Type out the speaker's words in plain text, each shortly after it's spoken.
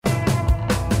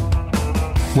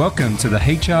Welcome to the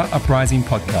HR Uprising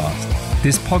podcast.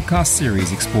 This podcast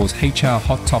series explores HR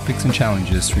hot topics and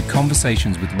challenges through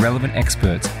conversations with relevant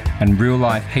experts and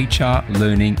real-life HR,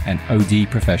 learning, and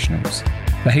OD professionals.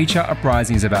 The HR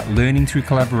Uprising is about learning through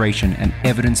collaboration and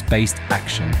evidence-based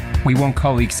action. We want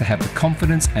colleagues to have the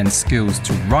confidence and skills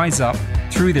to rise up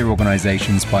through their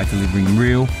organizations by delivering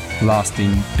real,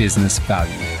 lasting business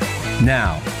value.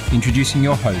 Now, introducing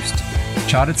your host,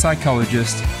 chartered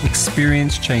psychologist,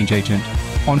 experienced change agent,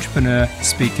 entrepreneur,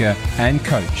 speaker, and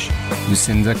coach,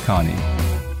 Lucinda Carney.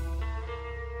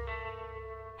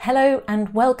 Hello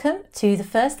and welcome to the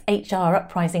first HR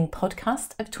Uprising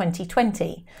podcast of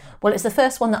 2020. Well, it's the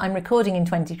first one that I'm recording in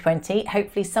 2020.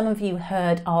 Hopefully some of you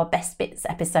heard our Best Bits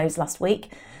episodes last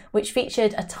week, which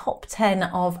featured a top 10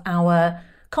 of our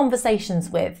conversations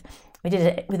with. We did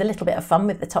it with a little bit of fun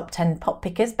with the top 10 pop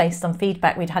pickers based on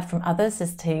feedback we'd had from others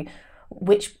as to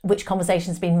which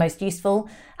conversation's been most useful.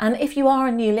 And if you are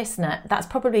a new listener, that's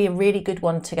probably a really good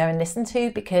one to go and listen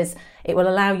to, because it will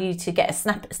allow you to get a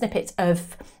snippet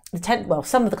of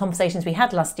some of the conversations we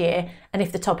had last year. And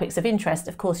if the topic's of interest,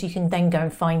 of course, you can then go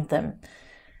and find them.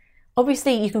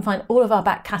 Obviously, you can find all of our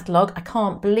back catalogue. I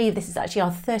can't believe this is actually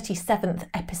our 37th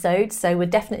episode, so we're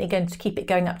definitely going to keep it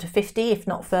going up to 50, if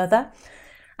not further.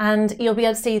 And you'll be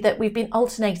able to see that we've been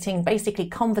alternating basically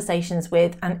conversations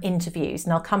with and interviews.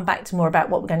 And I'll come back to more about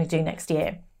what we're going to do next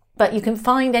year. But you can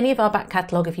find any of our back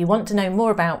catalogue if you want to know more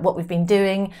about what we've been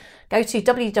doing. Go to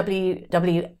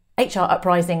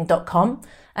www.hruprising.com,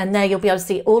 and there you'll be able to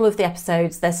see all of the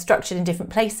episodes. They're structured in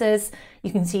different places.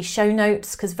 You can see show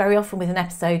notes, because very often with an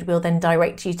episode, we'll then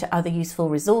direct you to other useful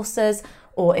resources.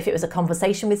 Or if it was a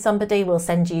conversation with somebody, we'll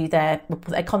send you we'll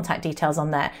put their contact details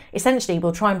on there. Essentially,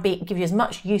 we'll try and give you as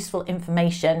much useful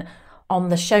information on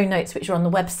the show notes, which are on the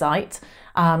website,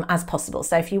 as possible.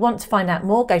 So if you want to find out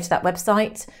more, go to that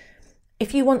website.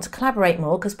 If you want to collaborate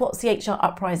more, because what's the HR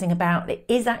Uprising about? It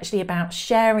is actually about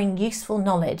sharing useful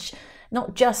knowledge,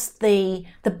 not just the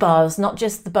buzz, not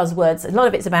just the buzzwords. A lot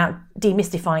of it's about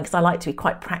demystifying, because I like to be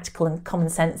quite practical and common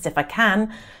sense if I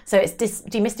can. So it's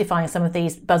demystifying some of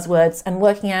these buzzwords and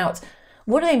working out,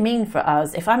 what do they mean for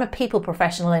us? If I'm a people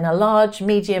professional in a large,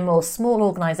 medium or small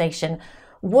organisation,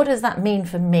 what does that mean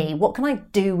for me? What can I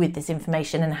do with this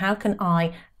information, and how can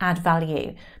I add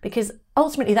value? Because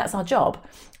ultimately that's our job.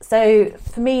 So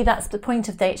for me, that's the point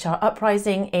of the HR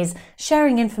Uprising, is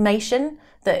sharing information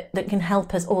that can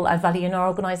help us all add value in our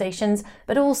organisations,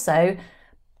 but also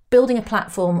building a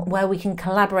platform where we can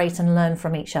collaborate and learn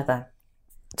from each other.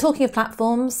 Talking of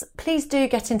platforms, please do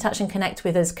get in touch and connect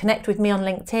with us. Connect with me on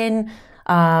LinkedIn,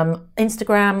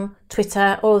 Instagram,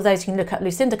 Twitter, all of those. You can look at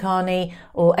Lucinda Carney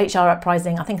or HR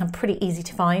Uprising. I think I'm pretty easy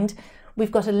to find.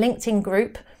 We've got a LinkedIn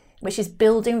group which is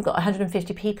building. We've got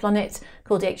 150 people on it,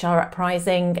 called HR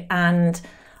Uprising, and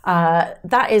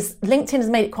LinkedIn has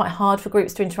made it quite hard for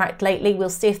groups to interact lately. We'll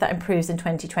see if that improves in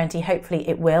 2020. Hopefully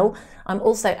it will. I'm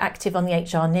also active on the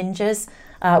HR Ninjas,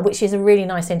 which is a really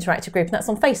nice interactive group, and that's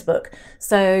on Facebook.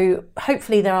 So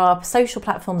hopefully there are social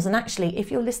platforms. And actually,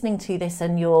 if you're listening to this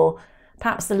and you're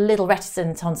perhaps a little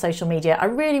reticent on social media, I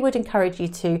really would encourage you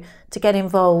to get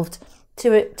involved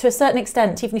to a certain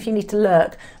extent, even if you need to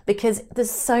lurk, because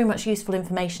there's so much useful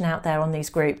information out there on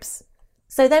these groups.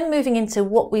 So then moving into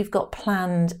what we've got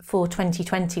planned for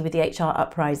 2020 with the HR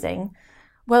Uprising.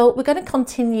 Well, we're going to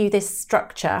continue this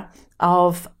structure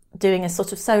of doing a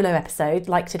sort of solo episode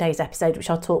like today's episode, which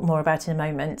I'll talk more about in a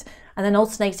moment, and then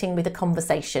alternating with a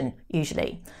conversation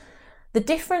usually. The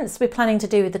difference we're planning to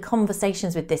do with the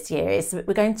conversations with this year is that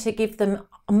we're going to give them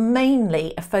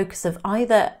mainly a focus of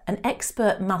either an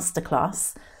expert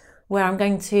masterclass, where I'm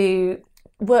going to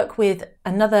work with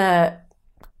another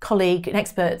colleague, an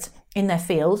expert in their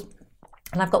field.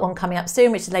 And I've got one coming up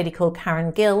soon, which is a lady called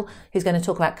Karen Gill, who's going to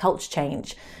talk about culture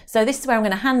change. So this is where I'm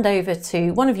going to hand over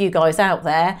to one of you guys out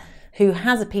there who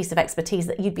has a piece of expertise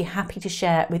that you'd be happy to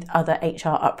share with other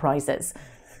HR uprisers.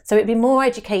 So it'd be more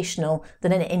educational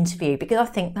than an interview, because I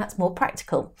think that's more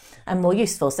practical and more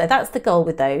useful. So that's the goal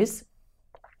with those.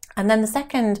 And then the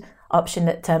second option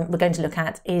that we're going to look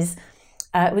at is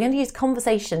we're going to use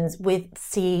conversations with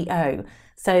CEO.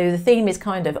 So the theme is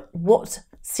kind of what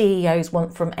CEOs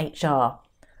want from HR.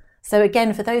 So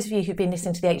again, for those of you who've been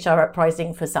listening to the HR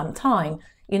Uprising for some time,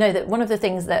 you know that one of the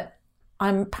things that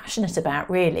I'm passionate about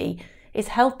really is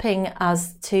helping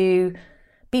us to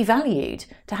be valued,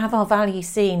 to have our value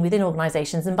seen within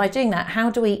organisations. And by doing that,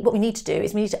 what we need to do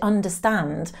is we need to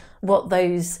understand what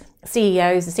those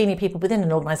CEOs, the senior people within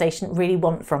an organisation, really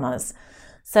want from us.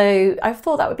 So I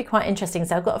thought that would be quite interesting.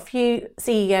 So I've got a few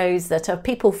CEOs that are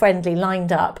people friendly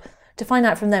lined up to find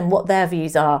out from them what their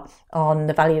views are on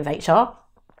the value of HR.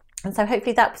 And so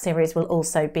hopefully that series will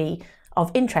also be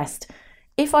of interest.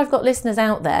 If I've got listeners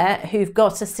out there who've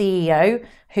got a CEO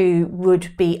who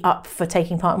would be up for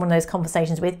taking part in one of those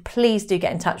conversations with, please do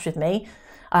get in touch with me.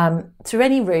 Through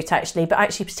any route actually, but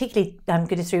actually particularly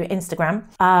good is through Instagram,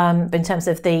 in terms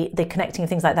of the connecting and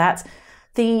things like that.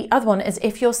 The other one is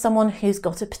if you're someone who's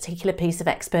got a particular piece of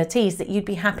expertise that you'd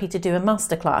be happy to do a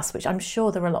masterclass, which I'm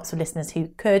sure there are lots of listeners who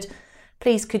could.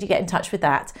 Please, could you get in touch with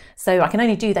that? So I can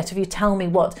only do that if you tell me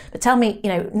what, but tell me,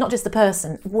 not just the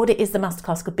person, what it is the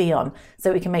masterclass could be on,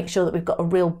 so we can make sure that we've got a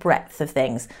real breadth of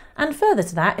things. And further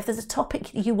to that, if there's a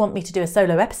topic you want me to do a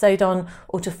solo episode on,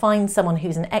 or to find someone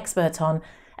who's an expert on,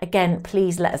 again,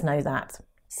 please let us know that.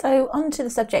 So on to the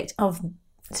subject of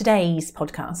today's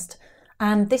podcast.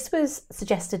 And this was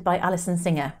suggested by Alison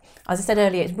Singer. As I said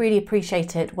earlier, it's really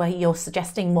appreciated where you're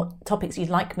suggesting what topics you'd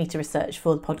like me to research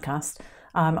for the podcast.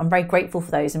 I'm very grateful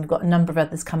for those, and we've got a number of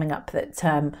others coming up that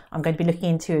I'm going to be looking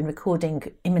into and recording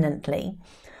imminently.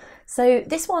 So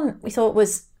this one we thought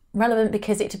was relevant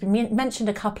because it had been mentioned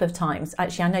a couple of times.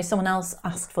 Actually, I know someone else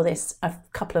asked for this a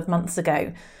couple of months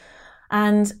ago.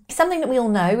 And something that we all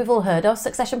know, we've all heard of,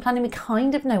 succession planning, we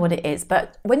kind of know what it is.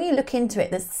 But when you look into it,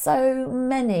 there's so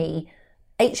many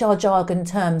HR jargon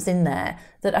terms in there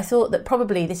that I thought that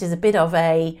probably this is a bit of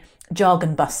a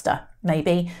jargon buster,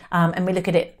 maybe, and we look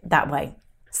at it that way.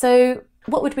 So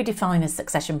what would we define as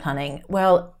succession planning?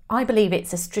 Well, I believe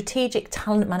it's a strategic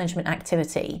talent management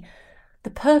activity. The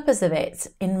purpose of it,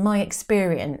 in my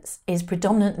experience, is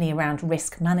predominantly around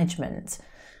risk management.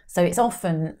 So it's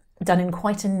often done in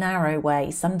quite a narrow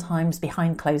way, sometimes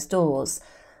behind closed doors.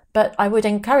 But I would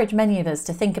encourage many of us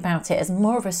to think about it as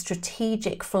more of a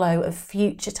strategic flow of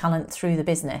future talent through the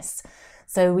business.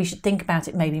 So we should think about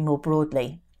it maybe more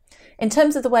broadly. In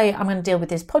terms of the way I'm going to deal with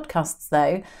these podcasts,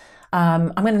 though,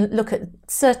 I'm going to look at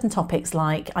certain topics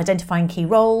like identifying key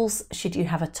roles. Should you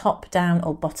have a top-down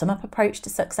or bottom-up approach to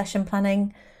succession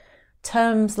planning?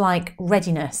 Terms like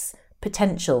readiness,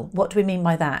 potential. What do we mean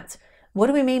by that? What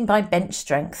do we mean by bench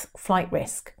strength, flight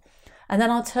risk? And then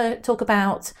I'll talk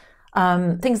about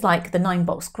things like the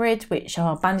 9-box grid, which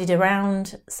are bandied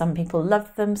around. Some people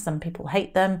love them, some people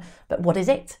hate them, but what is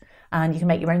it? And you can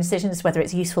make your own decisions whether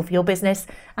it's useful for your business.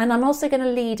 And I'm also going to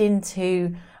lead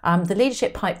into the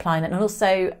leadership pipeline and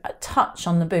also touch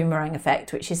on the boomerang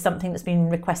effect, which is something that's been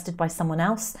requested by someone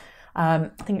else. I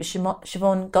think it's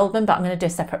Siobhan Goldman, but I'm going to do a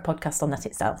separate podcast on that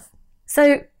itself.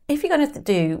 So if you're going to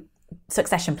do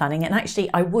succession planning, and actually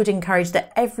I would encourage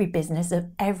that every business of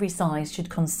every size should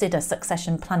consider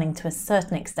succession planning to a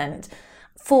certain extent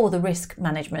for the risk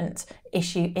management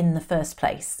issue in the first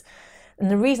place. And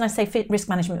the reason I say risk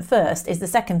management first is the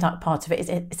second part of it is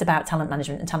it's about talent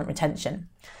management and talent retention.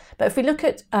 But if we look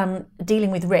at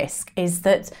dealing with risk, is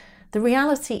that the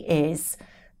reality is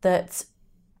that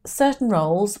certain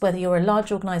roles, whether you're a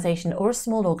large organisation or a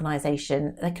small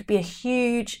organisation, there could be a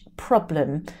huge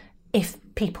problem if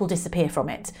people disappear from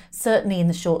it, certainly in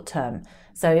the short term.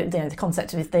 So the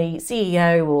concept of the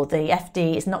CEO or the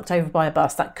FD is knocked over by a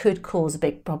bus, that could cause a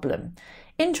big problem.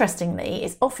 Interestingly,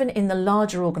 it's often in the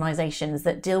larger organisations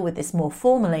that deal with this more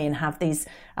formally and have these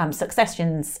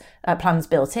successions plans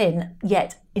built in,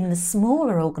 yet in the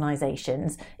smaller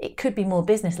organisations, it could be more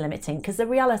business limiting, because the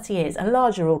reality is a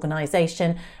larger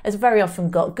organisation has very often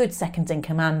got good seconds in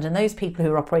command, and those people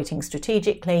who are operating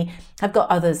strategically have got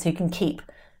others who can keep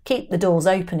the doors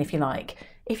open, if you like.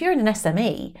 If you're in an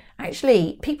SME,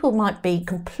 actually, people might be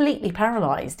completely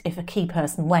paralysed if a key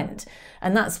person went.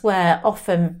 And that's where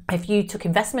often, if you took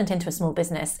investment into a small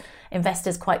business,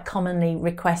 investors quite commonly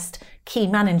request key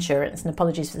man insurance. And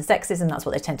apologies for the sexism, that's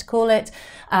what they tend to call it.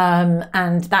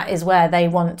 And that is where they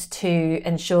want to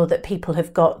ensure that people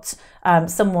have got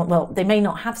someone, well, they may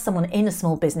not have someone in a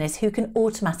small business who can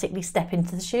automatically step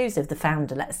into the shoes of the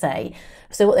founder, let's say.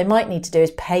 So what they might need to do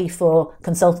is pay for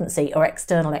consultancy or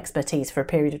external expertise for a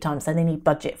period of time. So they need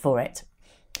budget for it.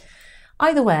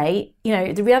 Either way,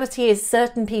 the reality is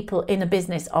certain people in a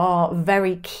business are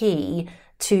very key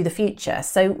to the future.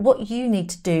 So what you need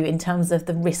to do in terms of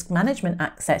the risk management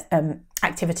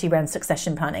activity around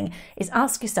succession planning is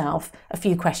ask yourself a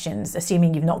few questions,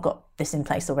 assuming you've not got this in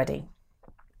place already.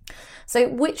 So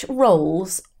which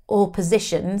roles or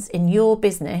positions in your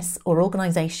business or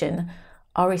organisation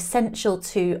are essential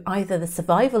to either the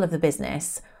survival of the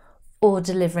business or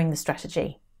delivering the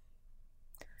strategy?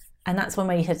 And that's one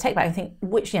way you can take back and think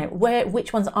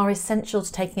which ones are essential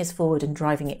to taking us forward and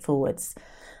driving it forwards.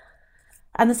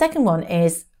 And the second one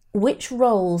is which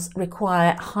roles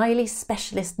require highly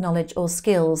specialist knowledge or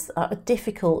skills that are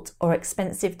difficult or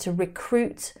expensive to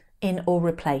recruit in or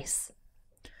replace.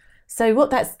 So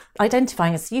what that's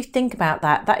identifying is, you think about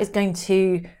that is going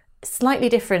to slightly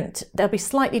different. There'll be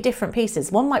slightly different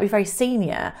pieces. One might be very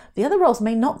senior. The other roles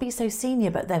may not be so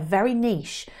senior, but they're very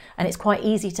niche. And it's quite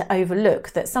easy to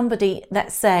overlook that somebody,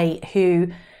 let's say, who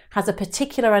has a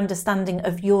particular understanding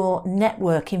of your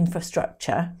network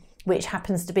infrastructure, which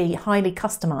happens to be highly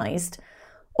customized.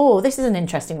 Or this is an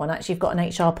interesting one, actually, you've got an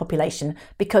HR population,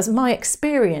 because my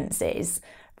experience is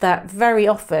that very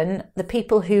often the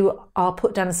people who are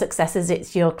put down as successes,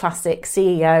 it's your classic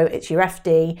CEO, it's your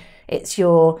FD, it's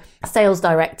your sales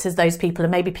directors, those people,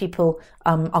 and maybe people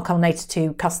are culminated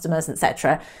to customers,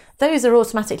 etc. Those are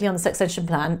automatically on the succession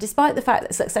plan, despite the fact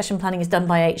that succession planning is done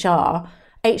by HR.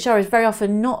 HR is very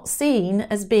often not seen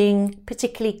as being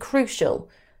particularly crucial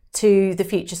to the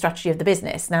future strategy of the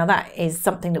business. Now, that is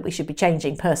something that we should be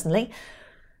changing personally.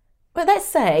 But let's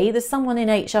say there's someone in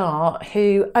HR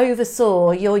who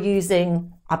oversaw you're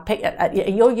using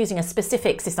a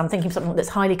specific system. I'm thinking of something that's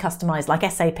highly customized, like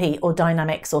SAP or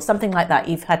Dynamics or something like that.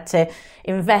 You've had to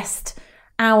invest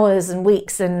hours and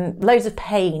weeks and loads of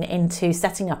pain into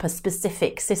setting up a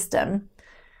specific system.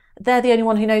 They're the only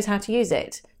one who knows how to use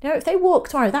it. If they walk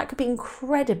tomorrow, that could be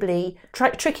incredibly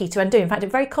tricky to undo. In fact,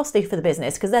 it's very costly for the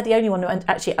business because they're the only one who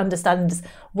actually understands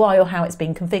why or how it's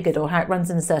being configured or how it runs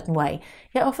in a certain way.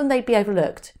 Yet often they'd be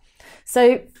overlooked.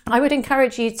 So I would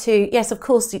encourage you to, yes, of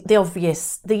course, the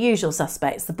obvious, the usual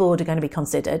suspects, the board are going to be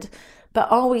considered.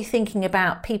 But are we thinking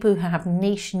about people who have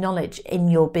niche knowledge in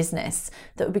your business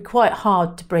that would be quite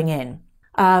hard to bring in?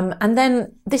 And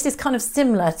then this is kind of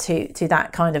similar to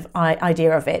that kind of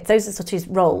idea of it. Those are sort of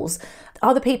roles.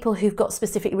 Are the people who've got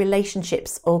specific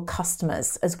relationships or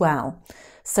customers as well?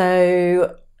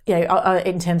 So,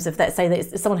 in terms of, let's say that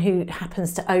it's someone who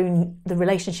happens to own the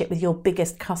relationship with your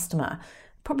biggest customer,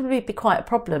 probably be quite a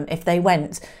problem if they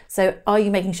went. So are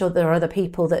you making sure there are other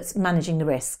people that's managing the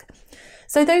risk?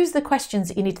 So those are the questions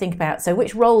that you need to think about. So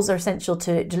which roles are essential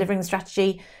to delivering the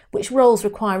strategy? Which roles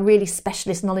require really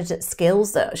specialist knowledge and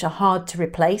skills that are hard to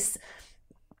replace?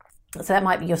 So that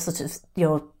might be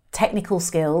your technical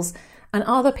skills. And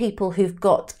are there people who've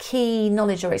got key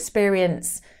knowledge or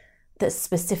experience that's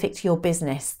specific to your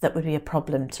business that would be a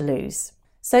problem to lose?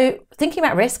 So thinking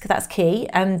about risk, that's key.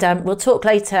 And we'll talk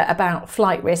later about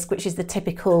flight risk, which is the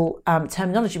typical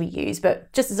terminology we use.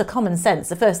 But just as a common sense,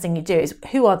 the first thing you do is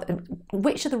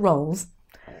which are the roles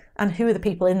and who are the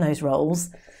people in those roles?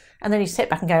 And then you sit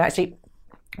back and go, actually,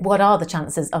 what are the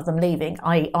chances of them leaving?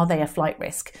 Are they a flight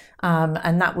risk?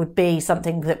 And that would be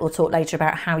something that we'll talk later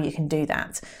about how you can do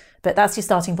that. But that's your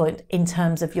starting point in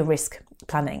terms of your risk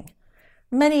planning.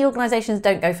 Many organisations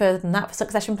don't go further than that for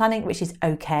succession planning, which is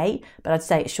okay, but I'd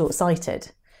say it's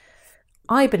short-sighted.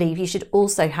 I believe you should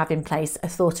also have in place a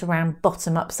thought around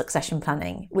bottom-up succession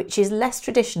planning, which is less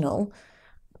traditional,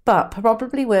 but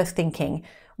probably worth thinking,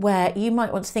 where you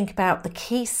might want to think about the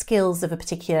key skills of a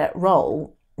particular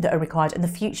role that are required and the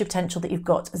future potential that you've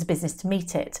got as a business to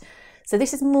meet it. So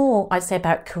this is more, I'd say,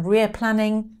 about career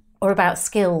planning or about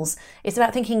skills. It's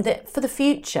about thinking that for the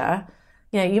future,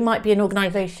 you might be an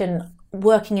organisation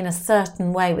working in a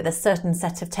certain way with a certain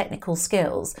set of technical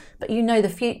skills, but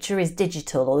the future is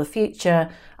digital or the future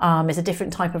is a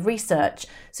different type of research.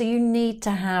 So you need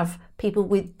to have people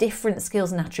with different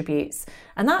skills and attributes.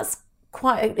 And that's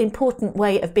quite an important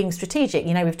way of being strategic.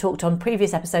 We've talked on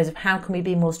previous episodes of how can we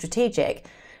be more strategic.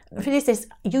 For this,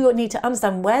 you need to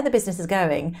understand where the business is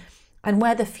going and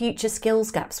where the future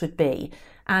skills gaps would be.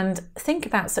 And think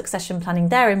about succession planning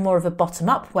there in more of a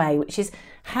bottom-up way, which is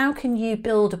how can you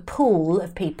build a pool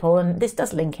of people, and this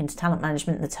does link into talent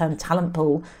management and the term talent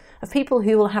pool, of people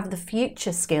who will have the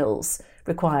future skills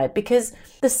required. Because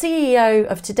the CEO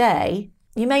of today,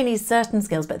 you may need certain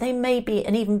skills, but they may be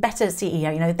an even better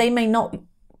CEO.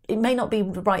 It may not be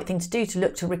the right thing to do to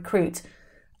look to recruit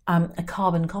a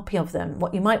carbon copy of them.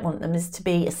 What you might want them is to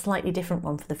be a slightly different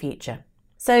one for the future.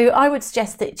 So I would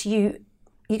suggest that you're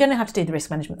going to have to do the risk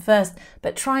management first,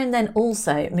 but try and then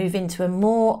also move into a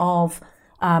more of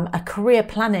a career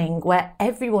planning where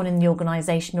everyone in the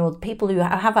organisation or the people who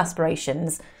have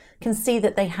aspirations can see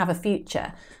that they have a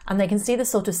future and they can see the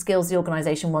sort of skills the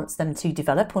organisation wants them to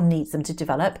develop or needs them to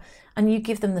develop, and you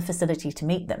give them the facility to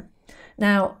meet them.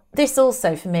 Now, this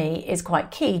also for me is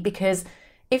quite key, because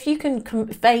if you can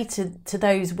convey to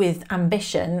those with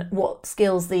ambition what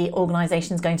skills the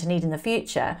organisation is going to need in the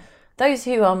future, those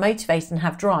who are motivated and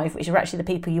have drive, which are actually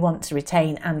the people you want to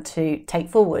retain and to take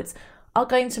forwards, are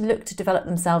going to look to develop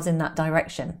themselves in that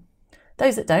direction.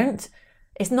 Those that don't,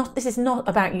 this is not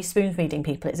about you spoon feeding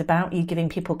people. It's about you giving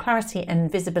people clarity and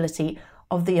visibility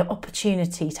of the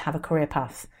opportunity to have a career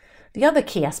path. The other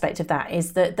key aspect of that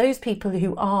is that those people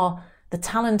who are the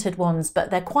talented ones,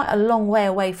 but they're quite a long way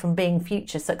away from being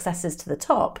future successors to the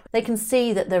top, they can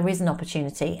see that there is an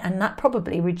opportunity, and that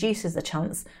probably reduces the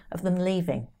chance of them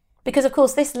leaving. Because of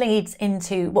course this leads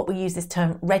into what we use this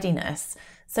term readiness.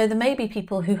 So there may be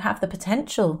people who have the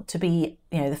potential to be,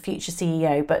 the future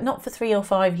CEO, but not for 3 or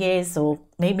 5 years or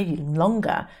maybe even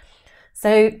longer.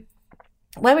 So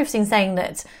where we've seen saying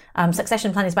that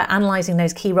succession plan is about analysing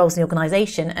those key roles in the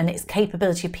organisation and its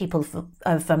capability of people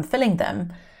of filling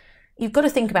them, you've got to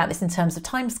think about this in terms of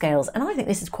timescales. And I think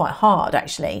this is quite hard,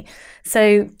 actually.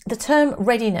 So the term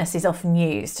readiness is often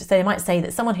used. So they might say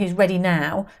that someone who's ready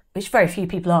now, which very few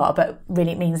people are, but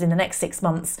really it means in the next 6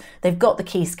 months, they've got the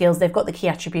key skills, they've got the key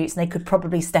attributes, and they could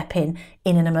probably step in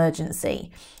an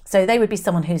emergency. So they would be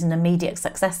someone who's an immediate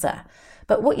successor.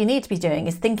 But what you need to be doing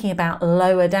is thinking about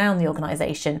lower down the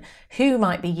organisation, who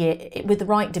might be, with the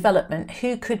right development,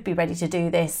 who could be ready to do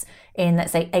this in,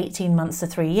 let's say, 18 months to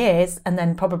 3 years, and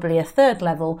then probably a third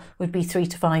level would be 3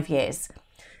 to 5 years.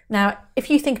 Now, if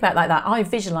you think about it like that, I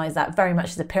visualise that very much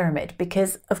as a pyramid,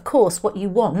 because of course what you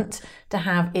want to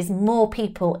have is more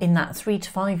people in that 3 to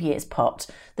 5 years pot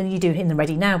than you do in the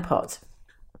ready now pot.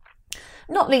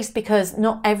 Not least because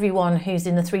not everyone who's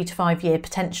in the 3 to 5 year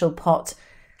potential pot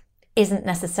isn't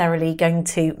necessarily going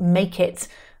to make it,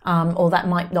 or that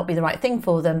might not be the right thing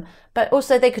for them, but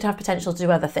also they could have potential to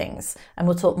do other things, and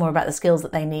we'll talk more about the skills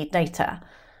that they need later.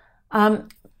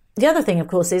 The other thing, of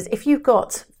course, is if you've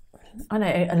got,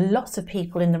 a lot of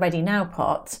people in the ready now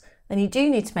pot, then you do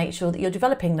need to make sure that you're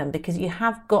developing them, because you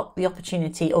have got the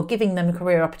opportunity or giving them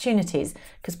career opportunities,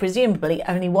 because presumably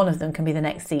only one of them can be the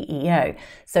next CEO.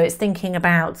 So it's thinking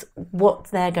about what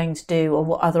they're going to do or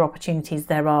what other opportunities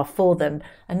there are for them,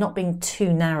 and not being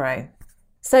too narrow.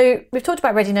 So we've talked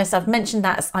about readiness. I've mentioned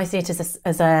that I see it as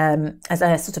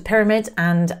a sort of pyramid,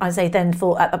 and I say then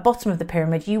at the bottom of the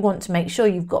pyramid, you want to make sure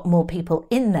you've got more people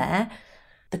in there.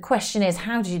 The question is,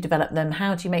 how do you develop them?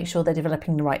 How do you make sure they're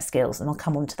developing the right skills? And I'll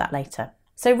come on to that later.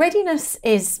 So readiness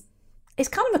is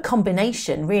kind of a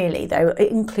combination, really, though.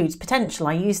 It includes potential.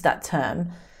 I use that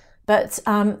term. But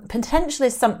potential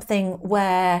is something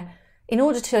where, in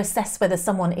order to assess whether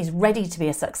someone is ready to be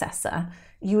a successor,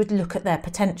 you would look at their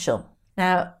potential.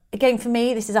 Now, again, for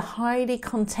me, this is a highly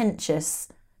contentious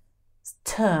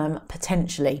term,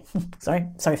 potentially.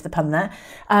 sorry for the pun there,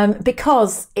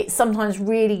 because it's sometimes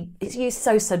it's used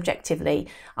so subjectively.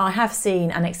 I have seen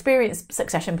and experienced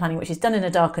succession planning which is done in a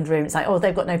darkened room. It's like, oh,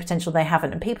 they've got no potential, they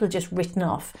haven't, and people are just written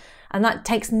off, and that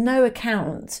takes no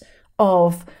account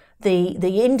of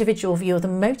the individual view or the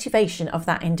motivation of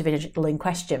that individual in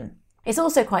question. It's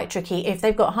also quite tricky if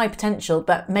they've got high potential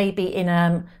but maybe in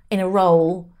a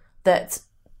role that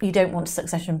you don't want a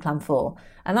succession plan for.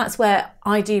 And that's where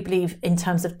I do believe, in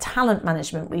terms of talent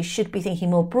management, we should be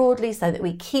thinking more broadly so that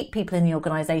we keep people in the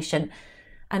organisation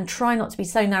and try not to be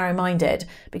so narrow-minded,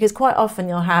 because quite often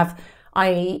you'll have,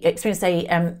 I experienced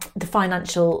the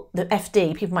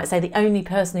FD, people might say the only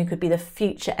person who could be the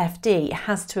future FD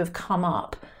has to have come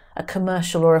up a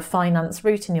commercial or a finance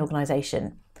route in the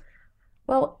organisation.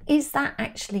 Well, is that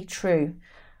actually true?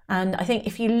 And I think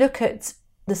if you look at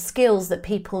the skills that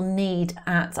people need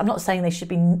I'm not saying they should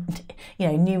be,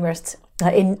 numerous,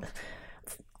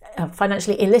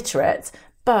 financially illiterate,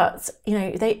 but,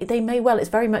 they may well, it's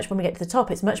very much, when we get to the top,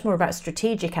 it's much more about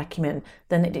strategic acumen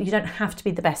than, you don't have to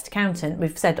be the best accountant.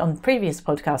 We've said on previous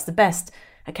podcasts, the best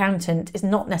accountant is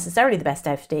not necessarily the best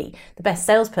FD. The best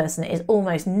salesperson is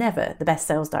almost never the best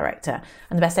sales director,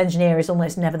 and the best engineer is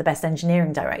almost never the best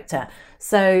engineering director.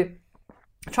 So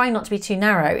trying not to be too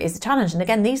narrow is a challenge. And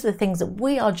again, these are the things that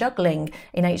we are juggling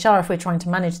in HR if we're trying to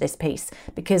manage this piece,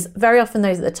 because very often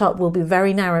those at the top will be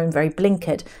very narrow and very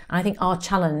blinkered. And I think our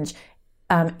challenge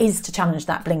is to challenge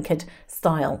that blinkered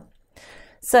style.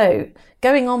 So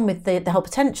going on with the whole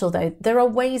potential, though, there are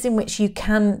ways in which you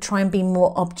can try and be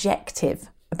more objective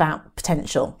about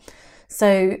potential.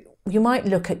 So you might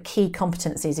look at key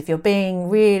competencies. If you're being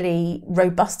really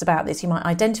robust about this, you might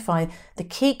identify the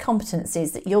key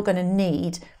competencies that you're going to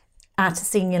need at a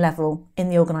senior level in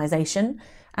the organisation,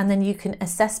 and then you can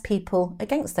assess people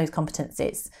against those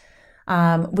competencies.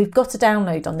 We've got a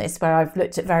download on this where I've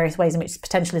looked at various ways in which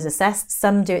potential is assessed.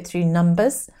 Some do it through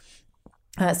numbers.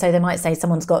 So they might say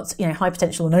someone's got high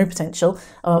potential or no potential,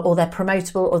 or they're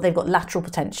promotable, or they've got lateral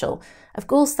potential. Of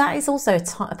course, that is also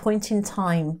a point in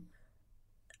time.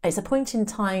 It's a point in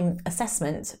time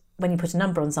assessment when you put a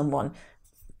number on someone.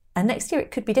 And next year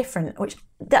it could be different, which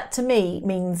that to me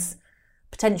means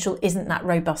potential isn't that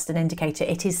robust an indicator.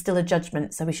 It is still a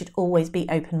judgment, so we should always be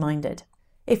open-minded.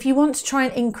 If you want to try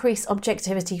and increase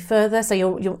objectivity further,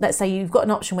 so let's say you've got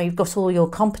an option where you've got all your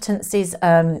competencies,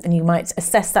 and you might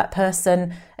assess that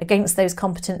person against those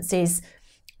competencies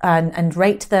and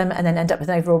rate them, and then end up with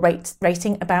an overall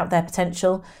rating about their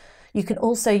potential. You can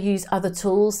also use other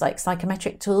tools like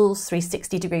psychometric tools,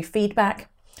 360-degree feedback,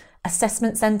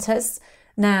 assessment centres.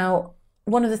 Now,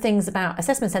 one of the things about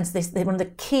assessment centres, one of the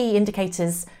key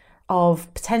indicators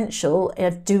of potential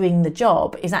of doing the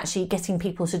job is actually getting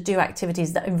people to do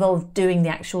activities that involve doing the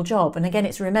actual job. And again,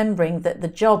 it's remembering that the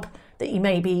job that you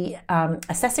may be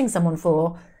assessing someone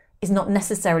for is not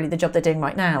necessarily the job they're doing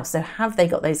right now. So have they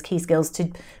got those key skills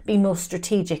to be more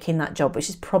strategic in that job, which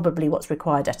is probably what's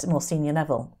required at a more senior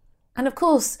level. And of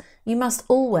course, you must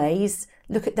always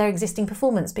look at their existing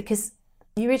performance, because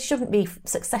you really shouldn't be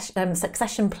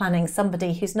succession planning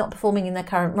somebody who's not performing in their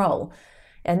current role.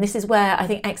 And this is where I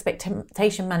think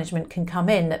expectation management can come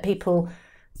in, that people,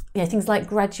 things like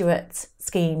graduate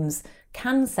schemes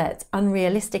can set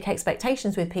unrealistic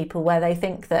expectations with people where they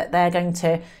think that they're going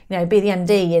to, be the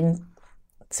MD in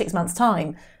 6 months'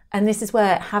 time. And this is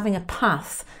where having a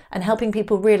path and helping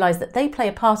people realise that they play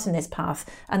a part in this path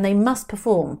and they must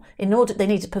perform. They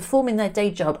need to perform in their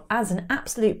day job as an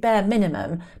absolute bare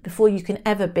minimum before you can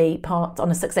ever be part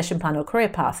on a succession plan or career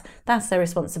path. That's their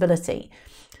responsibility.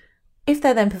 If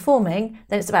they're then performing,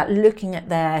 then it's about looking at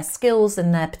their skills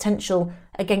and their potential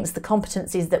against the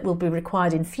competencies that will be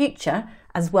required in future,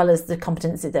 as well as the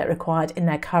competencies that are required in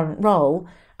their current role,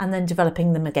 and then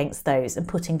developing them against those and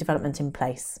putting development in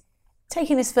place.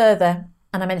 Taking this further,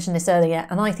 and I mentioned this earlier,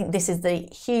 and I think this is the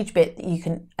huge bit that you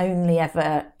can't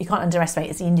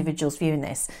underestimate, is the individual's view in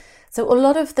this. So a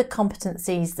lot of the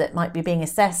competencies that might be being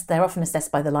assessed, they're often assessed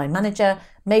by the line manager.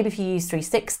 Maybe if you use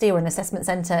 360 or an assessment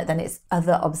centre, then it's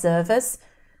other observers.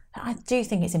 But I do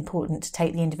think it's important to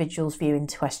take the individual's view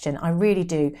into question. I really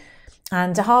do.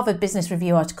 And a Harvard Business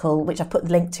Review article, which I've put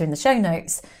the link to in the show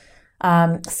notes,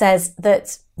 says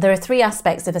that there are 3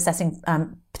 aspects of assessing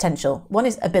potential. One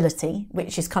is ability,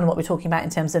 which is kind of what we're talking about in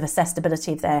terms of assessed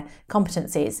ability of their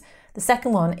competencies. The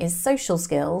second one is social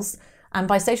skills. And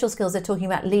by social skills, they're talking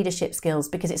about leadership skills,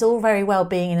 because it's all very well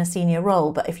being in a senior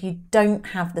role, but if you don't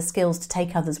have the skills to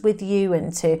take others with you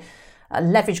and to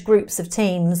leverage groups of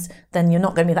teams, then you're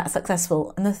not going to be that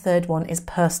successful. And the third one is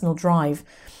personal drive.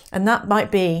 And that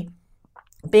might be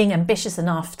being ambitious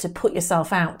enough to put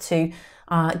yourself out to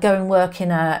go and work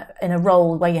in a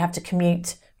role where you have to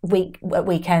commute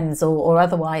weekends or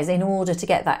otherwise in order to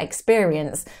get that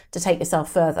experience to take yourself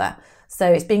further. So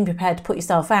it's being prepared to put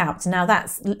yourself out. Now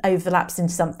that overlaps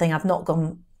into something I've not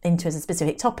gone into as a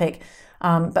specific topic,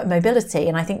 but mobility.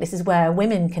 And I think this is where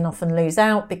women can often lose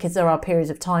out, because there are periods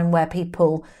of time where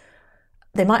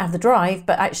they might have the drive,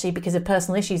 but actually because of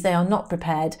personal issues, they are not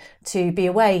prepared to be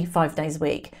away 5 days a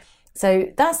week.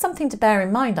 So that's something to bear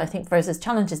in mind, I think, for us as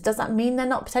challengers. Does that mean they're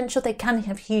not potential? They can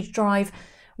have huge drive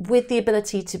with the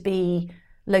ability to be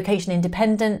location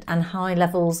independent and high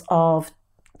levels of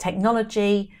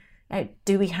technology.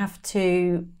 Do we have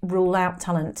to rule out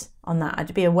talent on that?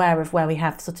 I'd be aware of where we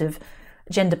have sort of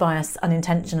gender bias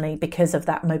unintentionally because of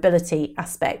that mobility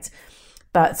aspect.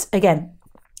 But again,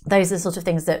 those are the sort of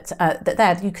things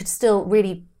that you could still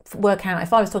really work out.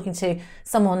 If I was talking to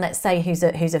someone, let's say, who's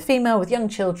a female with young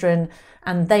children,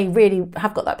 and they really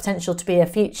have got that potential to be a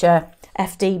future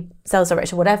FD, sales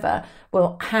director, whatever,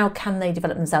 well, how can they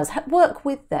develop themselves? Work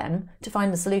with them to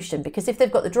find the solution, because if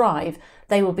they've got the drive,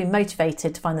 they will be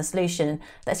motivated to find the solution.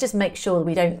 Let's just make sure that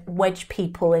we don't wedge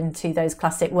people into those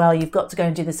classic, well, you've got to go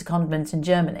and do the secondment in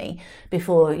Germany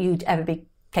before you'd ever be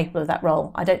capable of that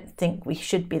role. I don't think we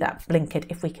should be that blinkered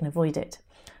if we can avoid it.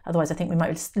 Otherwise, I think we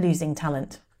might be losing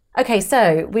talent. Okay,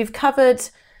 so we've covered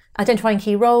identifying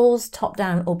key roles,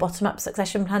 top-down or bottom-up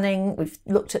succession planning. We've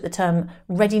looked at the term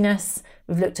readiness.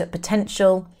 We've looked at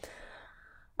potential.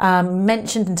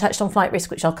 Mentioned and touched on flight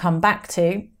risk, which I'll come back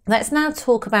to. Let's now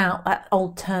talk about that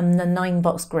old term, the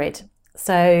 9-box grid.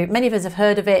 So many of us have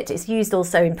heard of it. It's used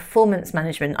also in performance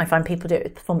management. I find people do it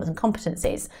with performance and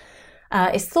competencies.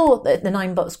 It's thought that the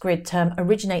 9-box grid term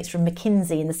originates from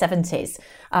McKinsey in the 70s,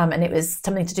 and it was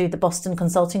something to do with the Boston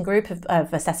Consulting Group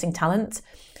of assessing talent.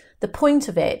 The point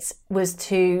of it was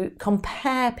to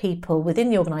compare people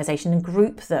within the organisation and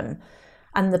group them.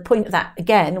 And the point of that,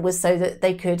 again, was so that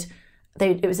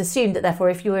it was assumed that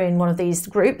therefore if you were in one of these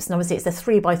groups, and obviously it's a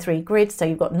 3x3 grid, so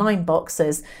you've got 9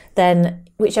 boxes, then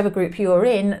whichever group you were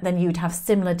in, then you'd have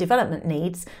similar development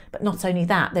needs. But not only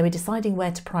that, they were deciding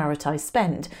where to prioritise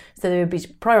spend. So they would be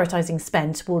prioritising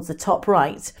spend towards the top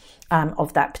right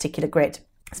of that particular grid.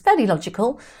 It's fairly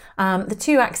logical. The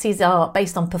 2 axes are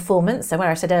based on performance. So where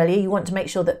I said earlier, you want to make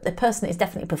sure that the person is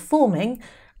definitely performing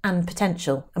and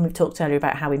potential. And we've talked earlier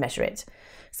about how we measure it.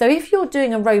 So if you're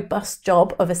doing a robust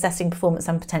job of assessing performance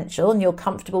and potential and you're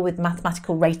comfortable with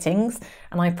mathematical ratings,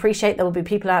 and I appreciate there will be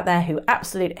people out there who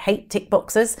absolutely hate tick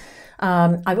boxes.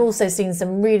 I've also seen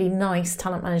some really nice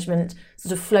talent management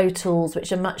sort of flow tools,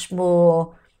 which are much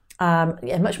more of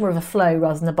a flow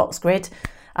rather than a box grid.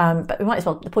 But we might as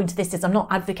well, the point of this is I'm not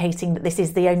advocating that this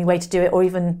is the only way to do it or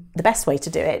even the best way to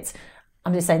do it.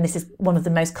 I'm just saying this is one of the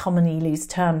most commonly used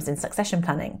terms in succession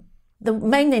planning. The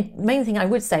main thing I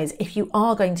would say is if you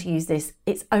are going to use this,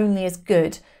 it's only as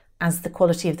good as the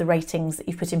quality of the ratings that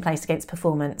you've put in place against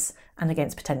performance and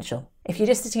against potential. If you're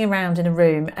just sitting around in a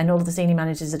room and all of the senior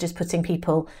managers are just putting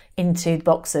people into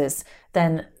boxes,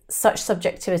 then such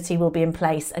subjectivity will be in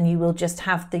place and you will just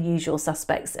have the usual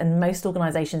suspects. And most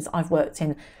organisations I've worked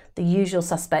in, the usual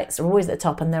suspects are always at the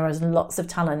top, and there is lots of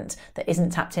talent that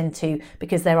isn't tapped into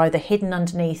because they're either hidden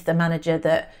underneath the manager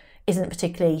that isn't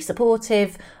particularly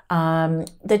supportive.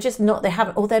 They're just not, they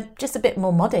haven't, or they're just a bit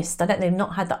more modest. They've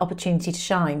not had that opportunity to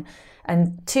shine.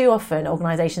 And too often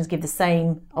organisations give the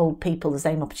same old people the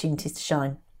same opportunities to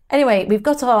shine. Anyway, we've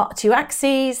got our two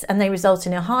axes and they result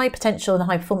in a high potential and a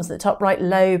high performance at the top right,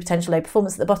 low potential, low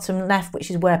performance at the bottom left, which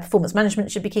is where performance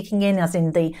management should be kicking in, as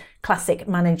in the classic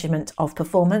management of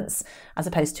performance, as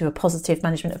opposed to a positive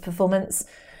management of performance.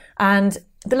 And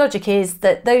the logic is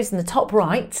that those in the top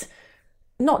right,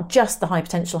 not just the high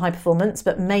potential, high performance,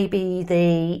 but maybe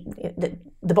the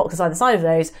boxes either side of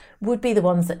those would be the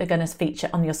ones that are going to feature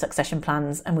on your succession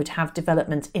plans and would have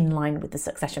development in line with the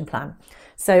succession plan.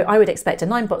 So I would expect a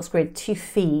 9-box grid to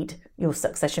feed your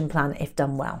succession plan if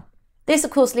done well. This, of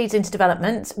course, leads into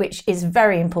development, which is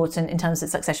very important in terms of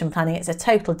succession planning. It's a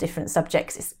total different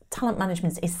subject. Talent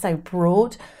management is so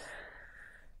broad.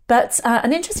 But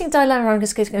an interesting dilemma I'm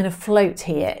just going to float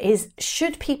here is,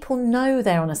 should people know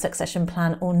they're on a succession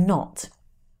plan or not?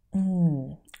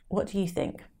 What do you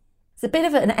think? It's a bit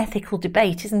of an ethical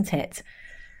debate, isn't it?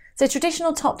 So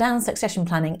traditional top-down succession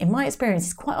planning, in my experience,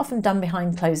 is quite often done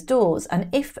behind closed doors. And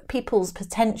if people's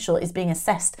potential is being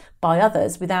assessed by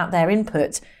others without their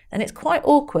input, then it's quite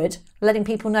awkward letting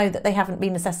people know that they haven't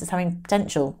been assessed as having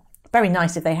potential. Very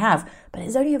nice if they have, but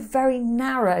it's only a very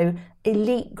narrow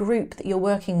elite group that you're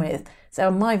working with. So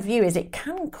my view is it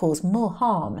can cause more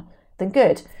harm than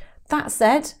good. That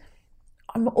said,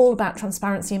 I'm all about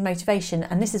transparency and motivation,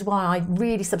 and this is why I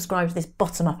really subscribe to this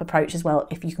bottom-up approach as well,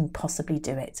 if you can possibly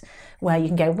do it, where you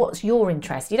can go, what's your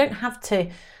interest? You don't have to,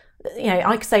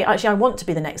 I could say, actually, I want to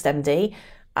be the next MD.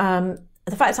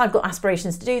 The fact that I've got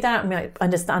aspirations to do that,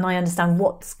 I understand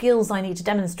what skills I need to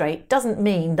demonstrate, doesn't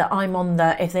mean that I'm on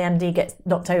if the MD gets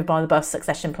knocked over by the bus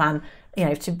succession plan,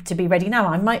 to be ready now.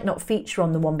 I might not feature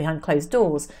on the one behind closed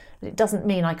doors, but it doesn't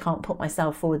mean I can't put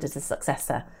myself forward as a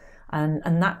successor.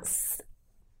 And that's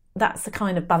the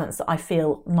kind of balance that I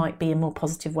feel might be a more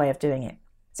positive way of doing it.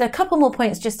 So a couple more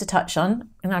points just to touch on,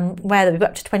 and I'm aware that we've got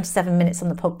up to 27 minutes on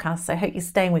the podcast, so I hope you're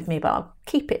staying with me, but I'll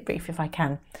keep it brief if I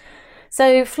can.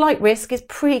 So flight risk is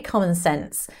pretty common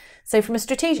sense. So from a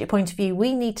strategic point of view,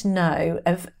 we need to know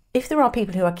if there are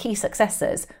people who are key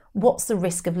successors, what's the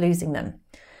risk of losing them?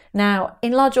 Now,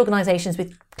 in large organisations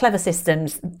with clever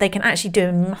systems, they can actually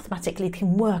do mathematically,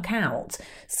 can work out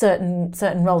certain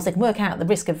roles. They can work out the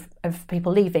risk of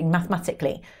people leaving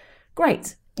mathematically.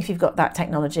 Great, if you've got that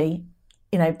technology,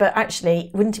 but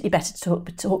actually, wouldn't it be better to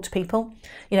talk to people?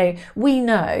 We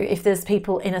know if there's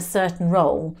people in a certain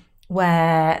role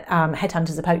where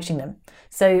headhunters are poaching them.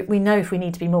 So we know if we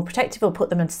need to be more protective or put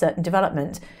them into certain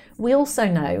development. We also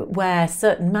know where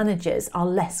certain managers are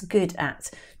less good at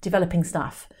developing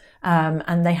staff,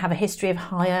 and they have a history of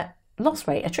higher loss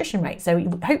rate, attrition rate.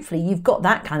 So hopefully you've got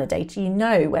that kind of data, you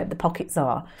know where the pockets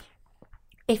are.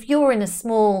 If you're in a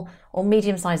small or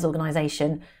medium-sized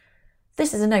organisation,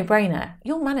 this is a no-brainer.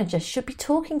 Your manager should be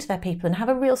talking to their people and have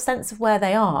a real sense of where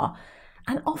they are.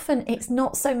 And often it's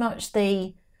not so much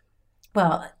the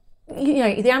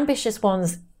ambitious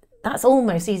ones, that's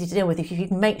almost easy to deal with if you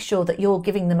can make sure that you're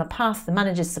giving them a path, the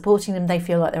manager's supporting them, they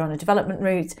feel like they're on a development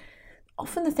route.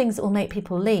 Often the things that will make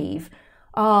people leave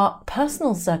are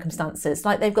personal circumstances,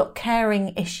 like they've got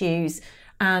caring issues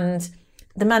and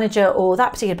the manager or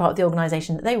that particular part of the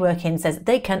organisation that they work in says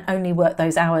they can only work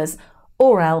those hours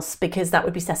or else, because that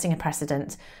would be setting a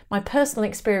precedent. My personal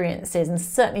experiences, and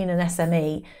certainly in an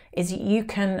SME, is you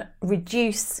can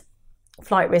reduce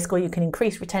flight risk or you can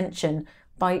increase retention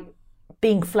by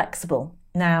being flexible.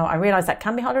 Now, I realise that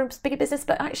can be harder in bigger business,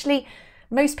 but actually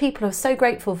most people are so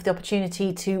grateful for the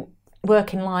opportunity to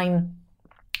work in line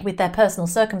with their personal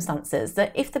circumstances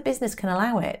that if the business can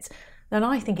allow it, then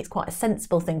I think it's quite a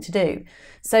sensible thing to do.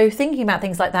 So thinking about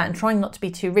things like that and trying not to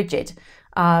be too rigid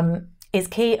is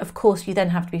key. Of course, you then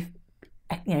have to be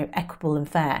equitable and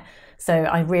fair. So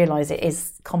I realise it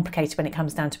is complicated when it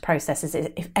comes down to processes.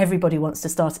 If everybody wants to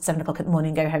start at 7 o'clock in the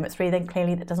morning and go home at 3, then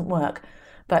clearly that doesn't work.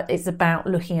 But it's about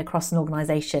looking across an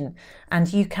organisation,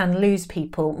 and you can lose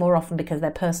people more often because of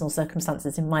their personal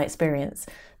circumstances, in my experience,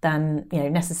 than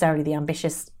necessarily the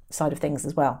ambitious side of things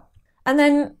as well. And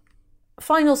then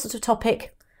final sort of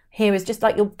topic here is just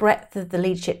like your breadth of the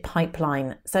leadership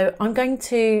pipeline. So I'm going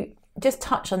to just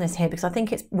touch on this here because I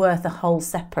think it's worth a whole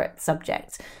separate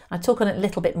subject. I talk on it a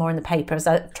little bit more in the paper as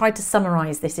I tried to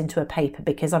summarise this into a paper,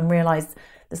 because I'm realised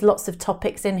there's lots of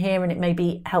topics in here, and it may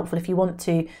be helpful if you want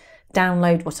to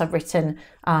download what I've written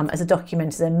as a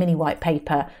document, as a mini white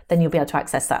paper, then you'll be able to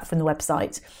access that from the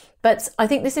website. But I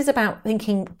think this is about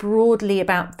thinking broadly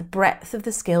about the breadth of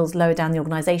the skills lower down the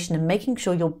organisation and making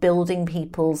sure you're building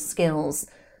people's skills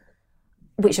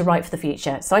which are right for the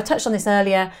future. So I touched on this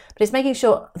earlier, but it's making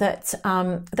sure that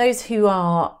those who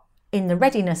are in the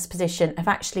readiness position have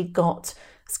actually got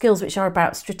skills which are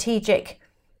about strategic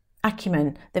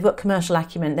acumen, they've got commercial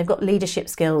acumen, they've got leadership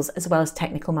skills as well as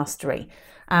technical mastery.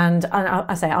 And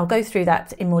I'll go through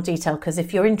that in more detail, because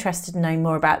if you're interested in knowing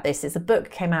more about this, it's a book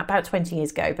that came out about 20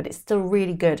 years ago, but it's still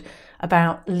really good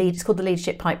about it's called The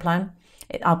Leadership Pipeline.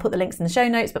 I'll put the links in the show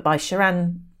notes, but by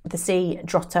Sharan with the C,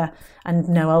 Drotter and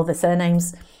Noel, the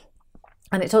surnames.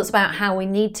 And it talks about how we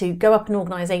need to go up an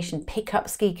organisation, pick up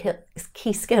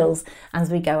key skills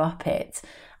as we go up it,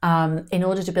 in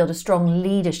order to build a strong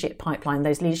leadership pipeline.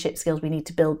 Those leadership skills, we need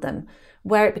to build them.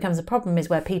 Where it becomes a problem is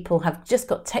where people have just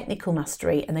got technical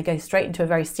mastery and they go straight into a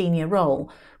very senior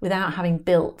role without having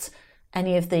built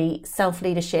any of the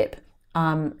self-leadership.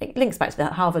 It links back to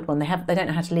that Harvard one. They don't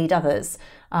know how to lead others,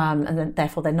 and then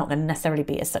therefore they're not going to necessarily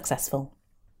be as successful.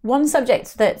 One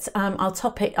subject that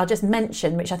I'll just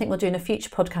mention, which I think we'll do in a future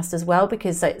podcast as well,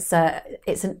 because it's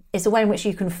a way in which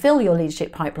you can fill your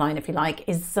leadership pipeline, if you like,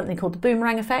 is something called the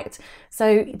boomerang effect. So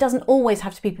it doesn't always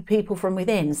have to be people from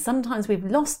within. Sometimes we've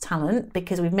lost talent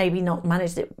because we've maybe not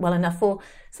managed it well enough, or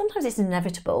sometimes it's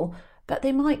inevitable, but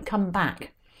they might come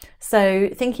back. So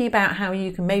thinking about how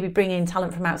you can maybe bring in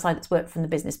talent from outside that's worked from the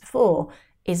business before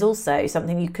is also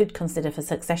something you could consider for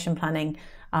succession planning,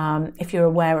 if you're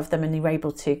aware of them and you're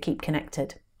able to keep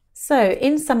connected. So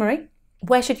in summary,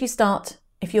 where should you start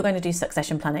if you're going to do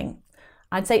succession planning?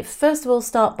 I'd say first of all,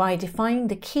 start by defining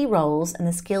the key roles and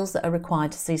the skills that are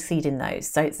required to succeed in those.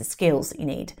 So it's the skills that you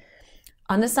need.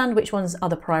 Understand which ones are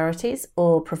the priorities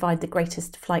or provide the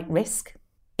greatest flight risk.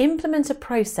 Implement a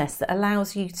process that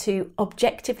allows you to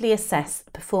objectively assess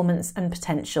performance and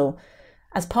potential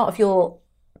as part of your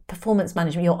performance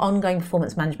management, your ongoing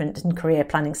performance management and career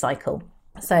planning cycle.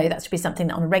 So that should be something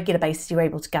that on a regular basis you're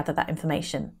able to gather that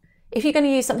information. If you're going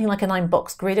to use something like a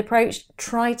 9-box grid approach,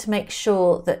 try to make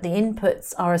sure that the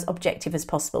inputs are as objective as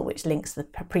possible, which links to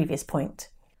the previous point.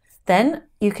 Then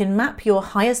you can map your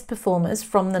highest performers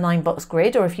from the 9-box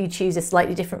grid, or if you choose a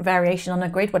slightly different variation on a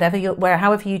grid,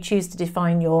 however you choose to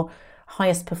define your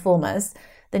highest performers,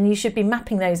 then you should be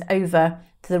mapping those over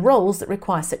to the roles that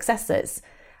require successors.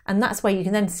 And that's where you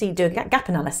can then do a gap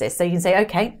analysis. So you can say,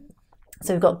 okay,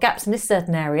 so we've got gaps in this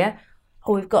certain area,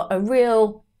 or we've got a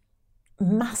real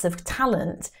massive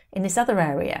talent in this other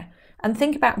area. And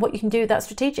think about what you can do with that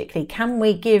strategically. Can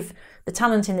we give the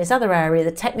talent in this other area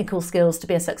the technical skills to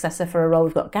be a successor for a role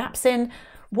we've got gaps in?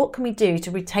 What can we do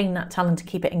to retain that talent and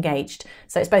keep it engaged?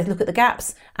 So it's both look at the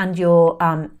gaps and your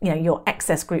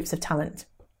excess groups of talent.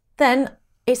 Then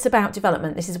it's about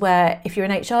development. This is where, if you're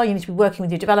in HR, you need to be working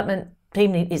with your development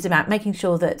team. It's about making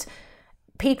sure that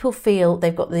people feel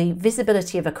they've got the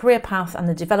visibility of a career path and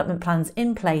the development plans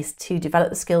in place to develop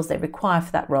the skills they require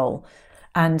for that role.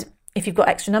 And if you've got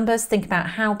extra numbers, think about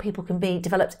how people can be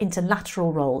developed into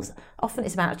lateral roles. Often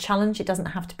it's about a challenge. It doesn't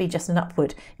have to be just an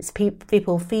upward. It's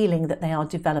people feeling that they are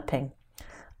developing.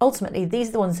 Ultimately, these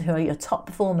are the ones who are your top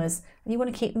performers, and you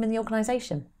want to keep them in the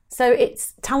organisation. So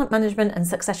it's talent management and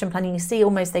succession planning. You see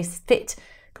almost they fit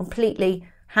completely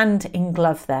hand in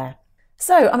glove there.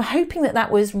 So I'm hoping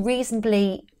that was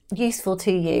reasonably useful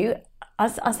to you.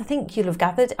 As I think you'll have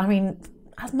gathered, I mean,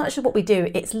 as much of what we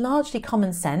do, it's largely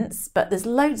common sense, but there's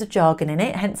loads of jargon in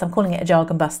it, hence I'm calling it a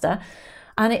jargon buster.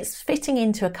 And it's fitting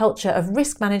into a culture of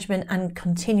risk management and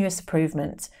continuous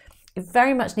improvement. It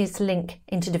very much needs to link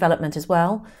into development as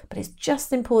well, but it's just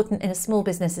as important in a small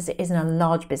business as it is in a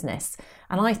large business.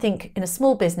 And I think in a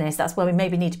small business, that's where we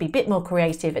maybe need to be a bit more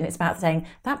creative, and it's about saying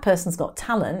that person's got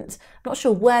talent. I'm not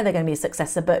sure where they're going to be a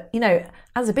successor, but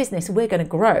as a business, we're going to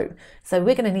grow. So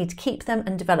we're going to need to keep them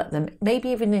and develop them, maybe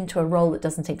even into a role that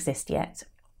doesn't exist yet.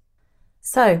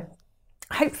 So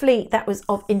hopefully that was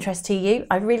of interest to you.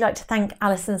 I'd really like to thank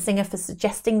Alison Singer for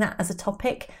suggesting that as a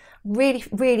topic. Really,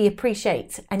 really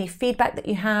appreciate any feedback that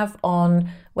you have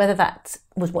on whether that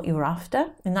was what you were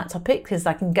after in that topic, because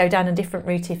I can go down a different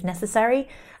route if necessary,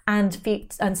 and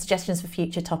suggestions for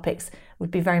future topics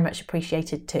would be very much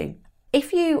appreciated too.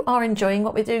 If you are enjoying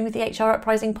what we're doing with the HR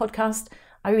Uprising podcast,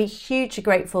 I would be hugely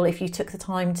grateful if you took the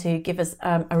time to give us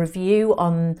a review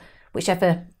on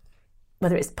whether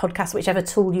it's podcast, whichever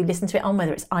tool you listen to it on,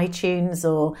 whether it's iTunes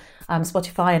or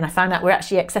Spotify. And I found out we're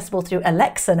actually accessible through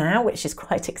Alexa now, which is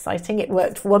quite exciting. It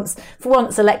worked for once. For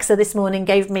once, Alexa this morning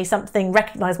gave me something,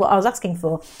 recognised what I was asking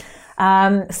for.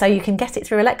 So you can get it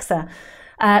through Alexa.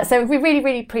 So we really,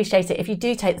 really appreciate it if you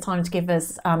do take the time to give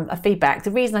us a feedback.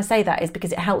 The reason I say that is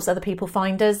because it helps other people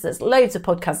find us. There's loads of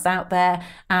podcasts out there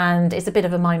and it's a bit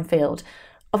of a minefield.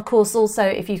 Of course, also,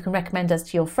 if you can recommend us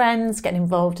to your friends, get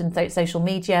involved in social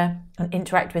media and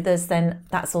interact with us, then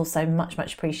that's also much,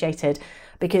 much appreciated,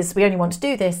 because we only want to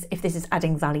do this if this is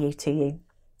adding value to you.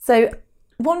 So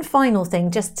one final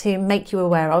thing just to make you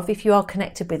aware of, if you are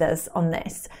connected with us on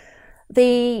this,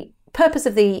 the purpose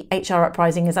of the HR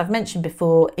Uprising, as I've mentioned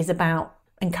before, is about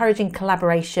encouraging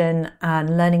collaboration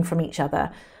and learning from each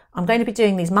other. I'm going to be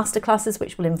doing these masterclasses,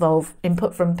 which will involve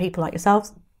input from people like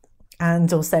yourselves,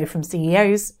 and also from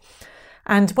CEOs.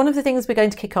 And one of the things we're going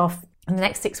to kick off in the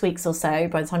next 6 weeks or so,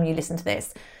 by the time you listen to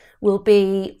this, will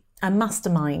be a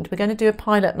mastermind. We're going to do a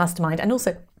pilot mastermind and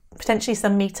also potentially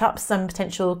some meetups, some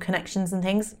potential connections and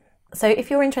things. So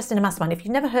if you're interested in a mastermind, if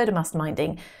you've never heard of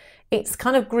masterminding, it's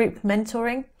kind of group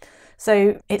mentoring.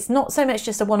 So it's not so much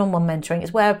just a one-on-one mentoring,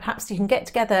 it's where perhaps you can get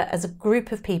together as a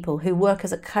group of people who work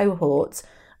as a cohort,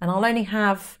 and I'll only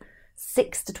have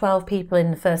 6 to 12 people in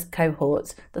the first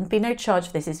cohort. There'll be no charge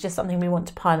for this. It's just something we want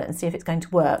to pilot and see if it's going to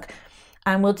work.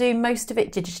 And we'll do most of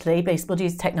it digitally, but we'll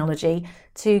use technology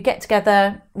to get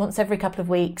together once every couple of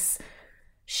weeks,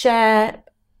 share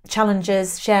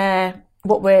challenges, share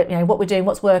what we're doing,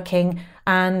 what's working,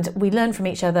 and we learn from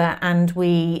each other and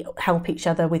we help each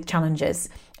other with challenges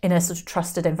in a sort of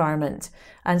trusted environment.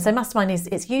 And so Mastermind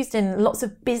it's used in lots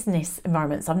of business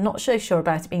environments. I'm not so sure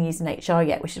about it being used in HR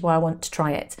yet, which is why I want to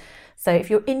try it. So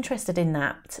if you're interested in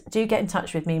that, do get in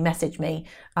touch with me, message me,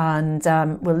 and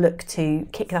we'll look to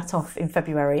kick that off in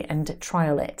February and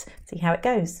trial it, see how it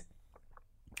goes.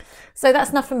 So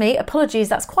that's enough from me. Apologies,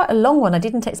 that's quite a long one. I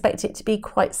didn't expect it to be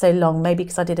quite so long, maybe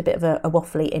because I did a bit of a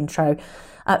waffly intro.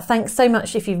 Thanks so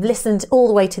much if you've listened all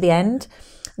the way to the end.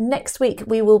 Next week,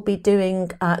 we will be doing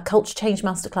Culture Change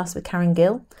Masterclass with Karen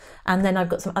Gill. And then I've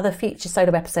got some other future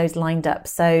solo episodes lined up.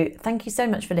 So thank you so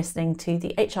much for listening to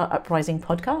the HR Uprising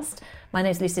podcast. My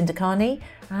name is Lucinda Carney,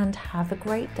 and have a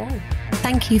great day.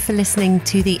 Thank you for listening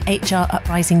to the HR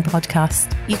Uprising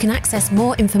podcast. You can access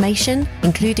more information,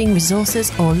 including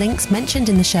resources or links mentioned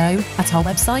in the show, at our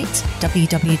website,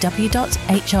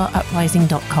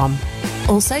 www.hruprising.com.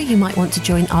 Also, you might want to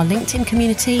join our LinkedIn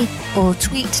community or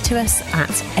tweet to us at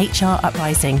HR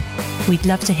Uprising. We'd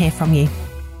love to hear from you.